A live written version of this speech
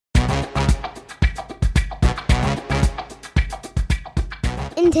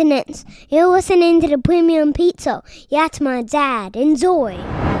Internets, you're listening to the Premium Pizza. That's my dad. Enjoy.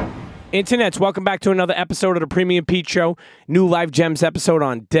 Internets, welcome back to another episode of the Premium Pete Show. New Life Gems episode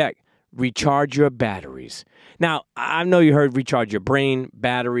on deck. Recharge your batteries. Now, I know you heard recharge your brain,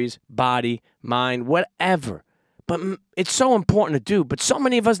 batteries, body, mind, whatever. But it's so important to do, but so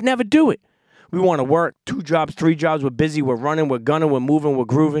many of us never do it. We want to work 2 jobs, 3 jobs. We're busy, we're running, we're gunning, we're moving, we're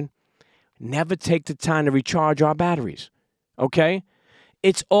grooving. Never take the time to recharge our batteries, okay?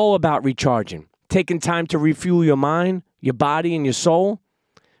 It's all about recharging, taking time to refuel your mind, your body, and your soul.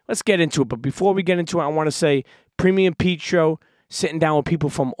 Let's get into it. But before we get into it, I want to say Premium Pete Show, sitting down with people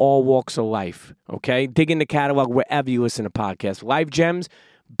from all walks of life, okay? Dig in the catalog wherever you listen to podcasts. Life Gems,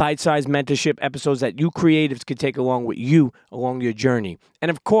 bite-sized mentorship episodes that you creatives can take along with you along your journey. And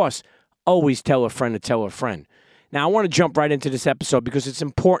of course, always tell a friend to tell a friend. Now, I want to jump right into this episode because it's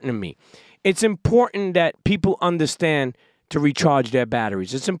important to me. It's important that people understand to recharge their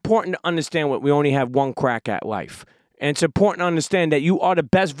batteries. It's important to understand what we only have one crack at life. And it's important to understand that you are the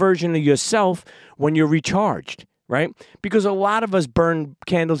best version of yourself when you're recharged, right? Because a lot of us burn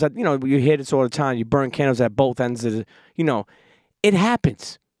candles at, you hear this all the time, you burn candles at both ends of the, it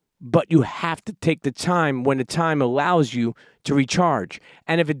happens. But you have to take the time when the time allows you to recharge.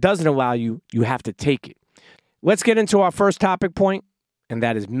 And if it doesn't allow you, you have to take it. Let's get into our first topic point, and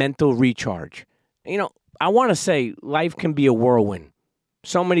that is mental recharge. I want to say life can be a whirlwind.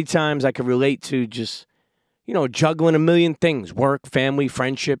 So many times I can relate to just, juggling a million things, work, family,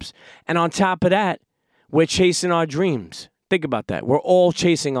 friendships. And on top of that, we're chasing our dreams. Think about that. We're all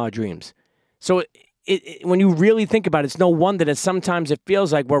chasing our dreams. So when you really think about it, it's no wonder that sometimes it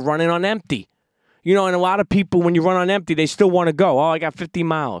feels like we're running on empty. And a lot of people, when you run on empty, they still want to go. Oh, I got 50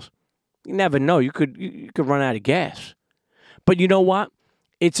 miles. You never know. You could run out of gas. But you know what?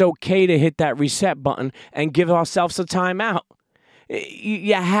 It's okay to hit that reset button and give ourselves a time out.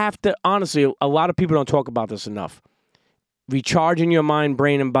 You have to, honestly, a lot of people don't talk about this enough. Recharging your mind,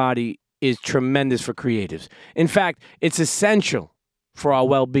 brain, and body is tremendous for creatives. In fact, it's essential for our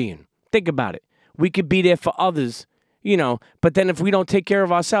well-being. Think about it. We could be there for others, but then if we don't take care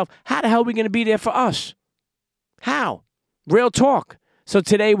of ourselves, how the hell are we going to be there for us? How? Real talk. So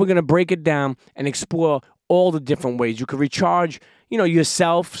today we're going to break it down and explore all the different ways you can recharge,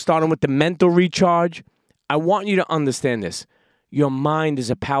 yourself, starting with the mental recharge. I want you to understand this. Your mind is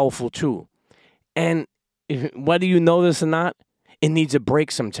a powerful tool. And whether you know this or not, it needs a break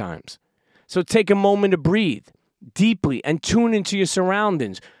sometimes. So take a moment to breathe deeply and tune into your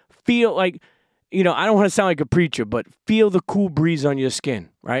surroundings. Feel like, I don't want to sound like a preacher, but feel the cool breeze on your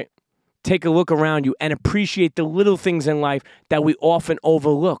skin, right? Take a look around you and appreciate the little things in life that we often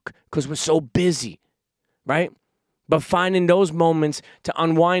overlook because we're so busy, right? But finding those moments to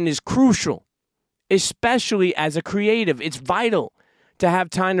unwind is crucial, especially as a creative. It's vital to have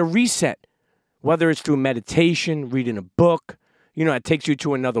time to reset, whether it's through meditation, reading a book, it takes you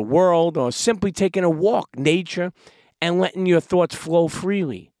to another world, or simply taking a walk, nature, and letting your thoughts flow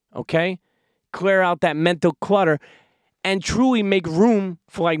freely, okay? Clear out that mental clutter and truly make room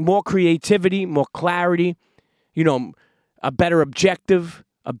for more creativity, more clarity, a better objective,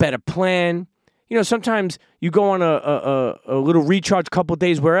 a better plan. Sometimes you go on a little recharge, couple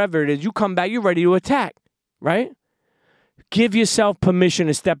days, wherever it is, you come back, you're ready to attack, right? Give yourself permission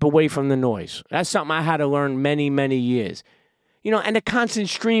to step away from the noise. That's something I had to learn many, many years. And a constant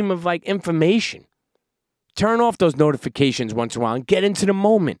stream of information. Turn off those notifications once in a while and get into the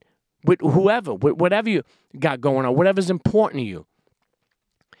moment with whoever, with whatever you got going on, whatever's important to you.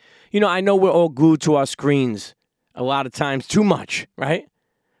 I know we're all glued to our screens a lot of times, too much, right?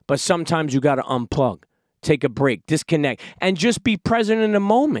 But sometimes you got to unplug, take a break, disconnect, and just be present in the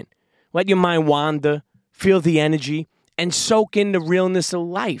moment. Let your mind wander, feel the energy, and soak in the realness of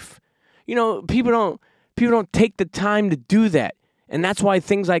life. People don't take the time to do that. And that's why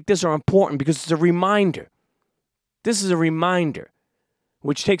things like this are important, because it's a reminder. This is a reminder,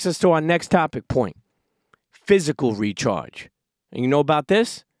 which takes us to our next topic point, physical recharge. And you know about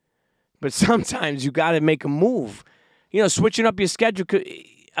this? But sometimes you got to make a move. Switching up your schedule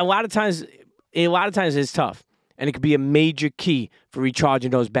a lot of times it's tough, and it could be a major key for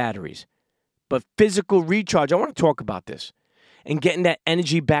recharging those batteries. But physical recharge, I want to talk about this, and getting that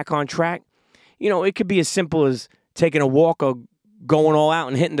energy back on track. It could be as simple as taking a walk or going all out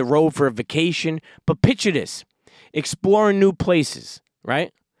and hitting the road for a vacation. But picture this, exploring new places,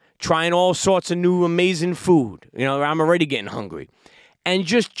 right? Trying all sorts of new amazing food. I'm already getting hungry. And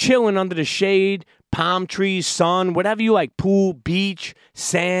just chilling under the shade, palm trees, sun, whatever you like, pool, beach,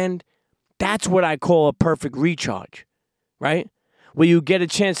 sand. That's what I call a perfect recharge, right? Where you get a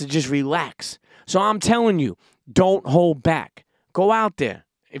chance to just relax. So I'm telling you, don't hold back. Go out there.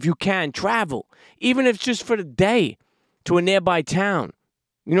 If you can, travel. Even if it's just for the day to a nearby town.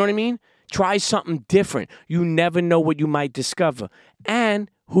 You know what I mean? Try something different. You never know what you might discover and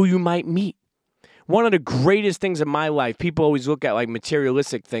who you might meet. One of the greatest things in my life, people always look at like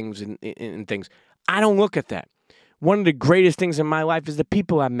materialistic things and things. I don't look at that. One of the greatest things in my life is the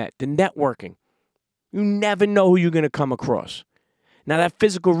people I met, the networking. You never know who you're going to come across. Now, that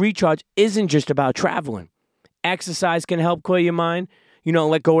physical recharge isn't just about traveling. Exercise can help clear your mind,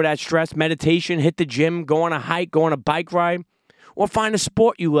 let go of that stress. Meditation, hit the gym, go on a hike, go on a bike ride, or find a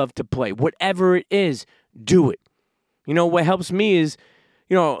sport you love to play. Whatever it is, do it. What helps me is,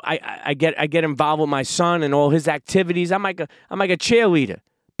 I get involved with my son and all his activities. I'm like a cheerleader,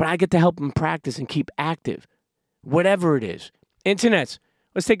 but I get to help him practice and keep active. Whatever it is. Internets,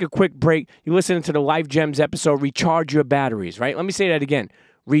 let's take a quick break. You're listening to the Life Gems episode, Recharge Your Batteries, right? Let me say that again.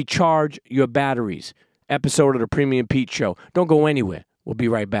 Recharge Your Batteries, episode of the Premium Pete Show. Don't go anywhere. We'll be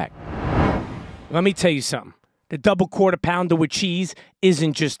right back. Let me tell you something. The double quarter pounder with cheese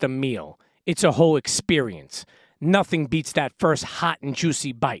isn't just a meal. It's a whole experience. Nothing beats that first hot and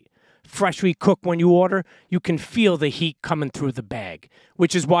juicy bite. Freshly cooked when you order, you can feel the heat coming through the bag,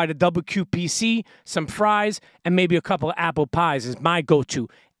 which is why the double QPC, some fries, and maybe a couple of apple pies is my go-to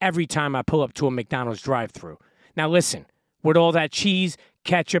every time I pull up to a McDonald's drive-thru. Now listen, with all that cheese,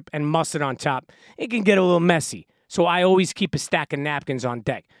 ketchup, and mustard on top, it can get a little messy, so I always keep a stack of napkins on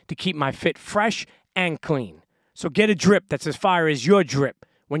deck to keep my fit fresh and clean. So get a drip that's as fire as your drip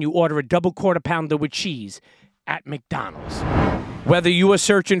when you order a double quarter pounder with cheese at McDonald's. Whether you are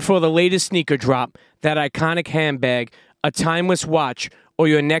searching for the latest sneaker drop, that iconic handbag, a timeless watch, or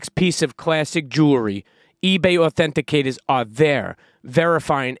your next piece of classic jewelry, eBay authenticators are there,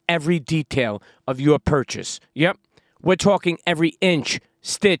 verifying every detail of your purchase. Yep, we're talking every inch,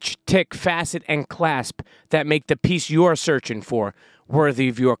 stitch, tick, facet, and clasp that make the piece you're searching for worthy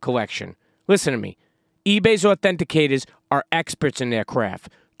of your collection. Listen to me. eBay's authenticators are experts in their craft,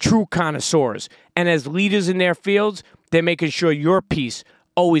 true connoisseurs, and as leaders in their fields, they're making sure your piece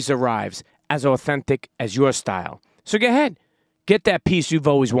always arrives as authentic as your style. So go ahead, get that piece you've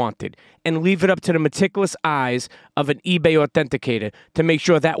always wanted, and leave it up to the meticulous eyes of an eBay authenticator to make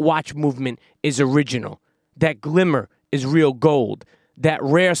sure that watch movement is original, that glimmer is real gold, that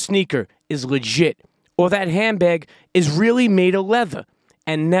rare sneaker is legit, or that handbag is really made of leather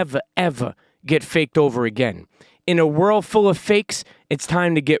and never, ever get faked over again. In a world full of fakes, it's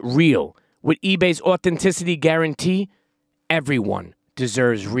time to get real. With eBay's authenticity guarantee, everyone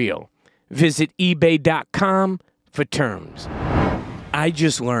deserves real. Visit ebay.com for terms. I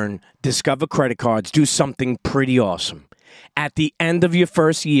just learned Discover credit cards do something pretty awesome. At the end of your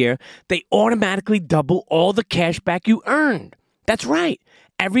first year, they automatically double all the cash back you earned. That's right.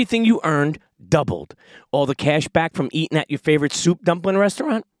 Everything you earned doubled. All the cash back from eating at your favorite soup dumpling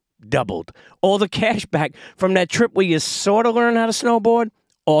restaurant? Doubled. All the cash back from that trip where you sort of learned how to snowboard?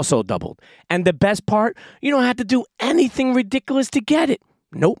 Also doubled. And the best part, you don't have to do anything ridiculous to get it.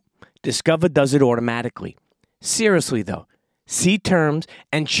 Nope. Discover does it automatically. Seriously, though. See terms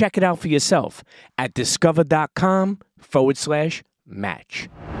and check it out for yourself at discover.com/match.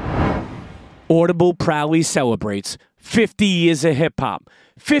 Audible proudly celebrates 50 years of hip-hop,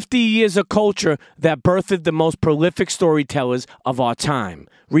 50 years of culture that birthed the most prolific storytellers of our time.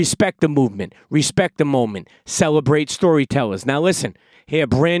 Respect the movement, respect the moment, celebrate storytellers. Now listen, hear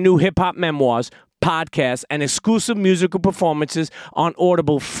brand new hip-hop memoirs, podcasts, and exclusive musical performances on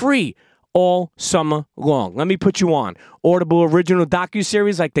Audible free all summer long. Let me put you on. Audible original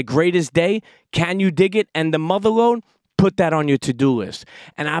docuseries like The Greatest Day, Can You Dig It, and The Motherlode. Put that on your to-do list.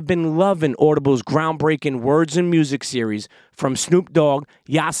 And I've been loving Audible's groundbreaking Words and Music series from Snoop Dogg,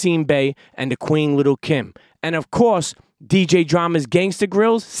 Yasin Bey, and the Queen Lil' Kim. And of course, DJ Drama's Gangsta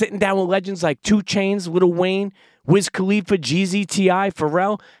Grills, sitting down with legends like 2 Chainz, Lil Wayne, Wiz Khalifa, Jeezy, T.I.,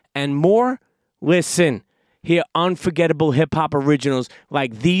 Pharrell, and more. Listen, hear unforgettable hip-hop originals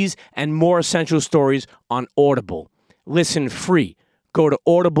like these and more essential stories on Audible. Listen free. Go to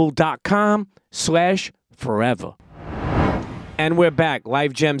audible.com/forever. And we're back.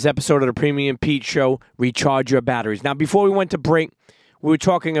 Life Gems episode of the Premium Pete Show, Recharge Your Batteries. Now, before we went to break, we were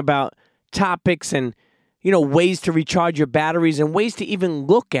talking about topics and, ways to recharge your batteries and ways to even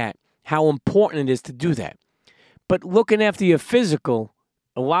look at how important it is to do that. But looking after your physical,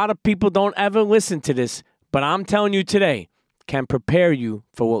 a lot of people don't ever listen to this, but I'm telling you today, can prepare you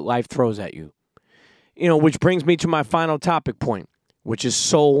for what life throws at you. Which brings me to my final topic point, which is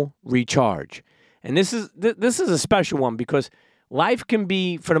soul recharge. And this is a special one because life can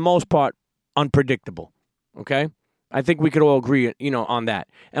be, for the most part, unpredictable, okay? I think we could all agree, on that.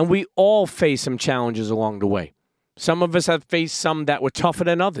 And we all face some challenges along the way. Some of us have faced some that were tougher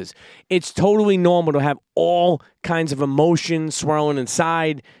than others. It's totally normal to have all kinds of emotions swirling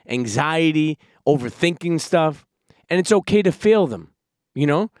inside, anxiety, overthinking stuff. And it's okay to feel them, you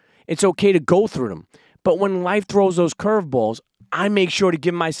know? It's okay to go through them. But when life throws those curveballs, I make sure to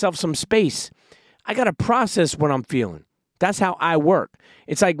give myself some space. I got to process what I'm feeling. That's how I work.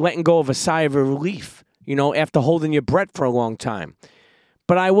 It's like letting go of a sigh of relief, after holding your breath for a long time.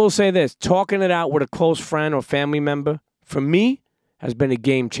 But I will say this, talking it out with a close friend or family member, for me, has been a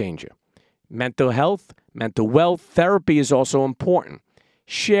game changer. Mental health, mental wealth, therapy is also important.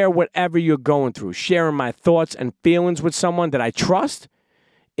 Share whatever you're going through. Sharing my thoughts and feelings with someone that I trust,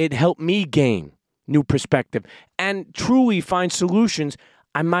 it helped me gain new perspective and truly find solutions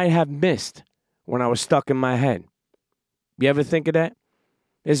I might have missed when I was stuck in my head. You ever think of that?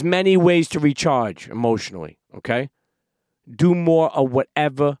 There's many ways to recharge emotionally, okay? Do more of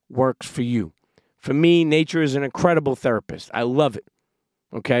whatever works for you. For me, nature is an incredible therapist. I love it,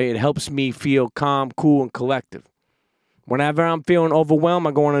 okay? It helps me feel calm, cool, and collective. Whenever I'm feeling overwhelmed,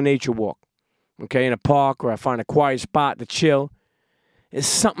 I go on a nature walk, okay, in a park, or I find a quiet spot to chill. There's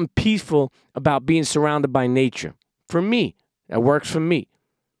something peaceful about being surrounded by nature. For me, that works for me.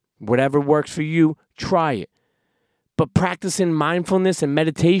 Whatever works for you, try it. But practicing mindfulness and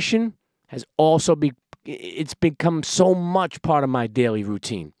meditation has also it's become so much part of my daily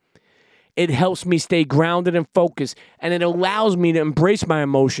routine. It helps me stay grounded and focused, and it allows me to embrace my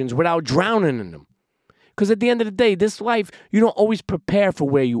emotions without drowning in them. Because at the end of the day, this life, you don't always prepare for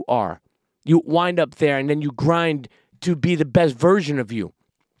where you are. You wind up there, and then you grind to be the best version of you.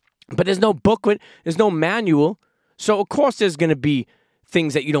 But there's no booklet, there's no manual. So, of course, there's going to be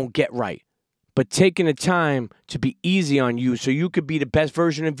things that you don't get right. But taking the time to be easy on you so you could be the best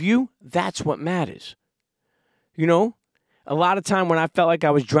version of you, that's what matters. A lot of time when I felt like I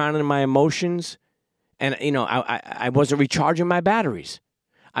was drowning in my emotions and, I wasn't recharging my batteries.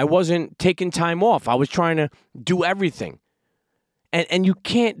 I wasn't taking time off. I was trying to do everything. And you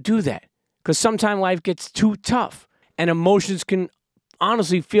can't do that because sometimes life gets too tough and emotions can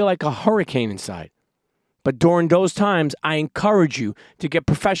honestly feel like a hurricane inside. But during those times, I encourage you to get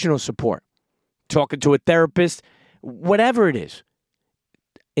professional support. Talking to a therapist, whatever it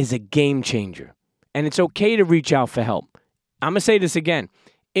is a game changer. And it's okay to reach out for help. I'm going to say this again.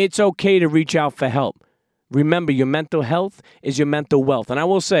 It's okay to reach out for help. Remember, your mental health is your mental wealth. And I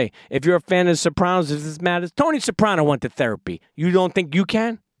will say, if you're a fan of The Sopranos, if this matters, Tony Soprano went to therapy. You don't think you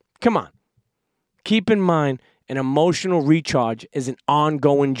can? Come on. Keep in mind, an emotional recharge is an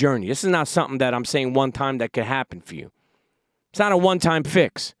ongoing journey. This is not something that I'm saying one time that could happen for you. It's not a one-time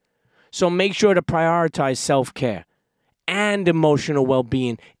fix. So make sure to prioritize self-care and emotional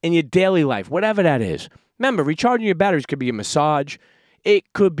well-being in your daily life, whatever that is. Remember, recharging your batteries could be a massage.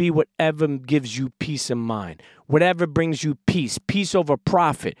 It could be whatever gives you peace of mind, whatever brings you peace, peace over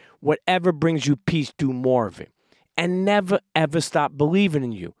profit, whatever brings you peace, do more of it. And never, ever stop believing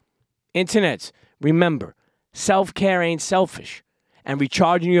in you. Internets, remember, self-care ain't selfish. And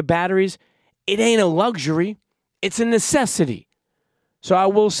recharging your batteries, it ain't a luxury. It's a necessity. So I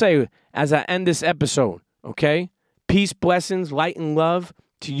will say, as I end this episode, okay, peace, blessings, light, and love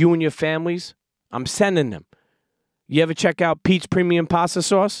to you and your families. I'm sending them. You ever check out Pete's Premium Pasta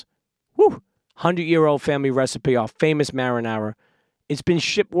Sauce? Woo! 100-year-old family recipe, our famous marinara. It's been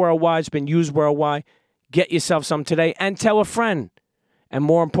shipped worldwide. It's been used worldwide. Get yourself some today and tell a friend. And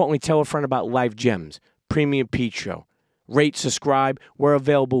more importantly, tell a friend about Life Gems, Premium Pete Show. Rate, subscribe. We're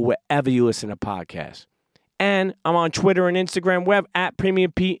available wherever you listen to podcasts. And I'm on Twitter and Instagram, web at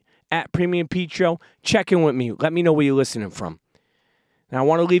Premium Pete, at Premium Pete Show. Check in with me. Let me know where you're listening from. Now, I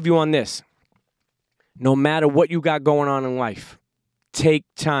want to leave you on this. No matter what you got going on in life, take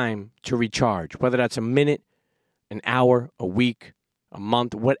time to recharge, whether that's a minute, an hour, a week, a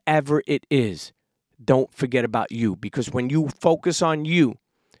month, whatever it is. Don't forget about you, because when you focus on you,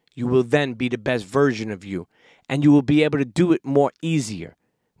 you will then be the best version of you, and you will be able to do it more easier,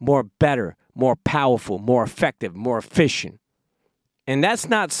 more better, more powerful, more effective, more efficient. And that's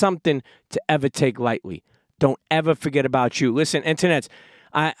not something to ever take lightly. Don't ever forget about you. Listen, internets,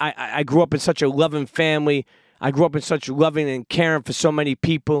 I grew up in such a loving family. I grew up in such loving and caring for so many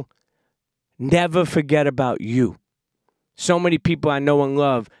people. Never forget about you. So many people I know and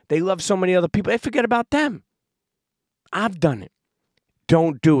love, they love so many other people. They forget about them. I've done it.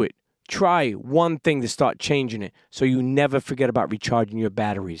 Don't do it. Try one thing to start changing it so you never forget about recharging your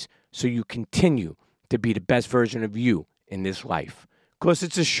batteries, so you continue to be the best version of you in this life. Because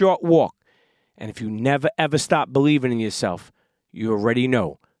it's a short walk. And if you never, ever stop believing in yourself, you already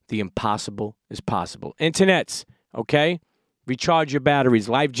know the impossible is possible. Internets, okay? Recharge your batteries.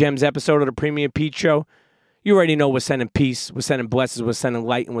 Life Gems episode of the Premium Pete Show. You already know we're sending peace, we're sending blessings, we're sending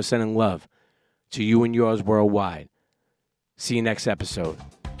light, and we're sending love to you and yours worldwide. See you next episode.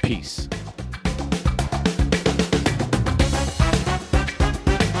 Peace.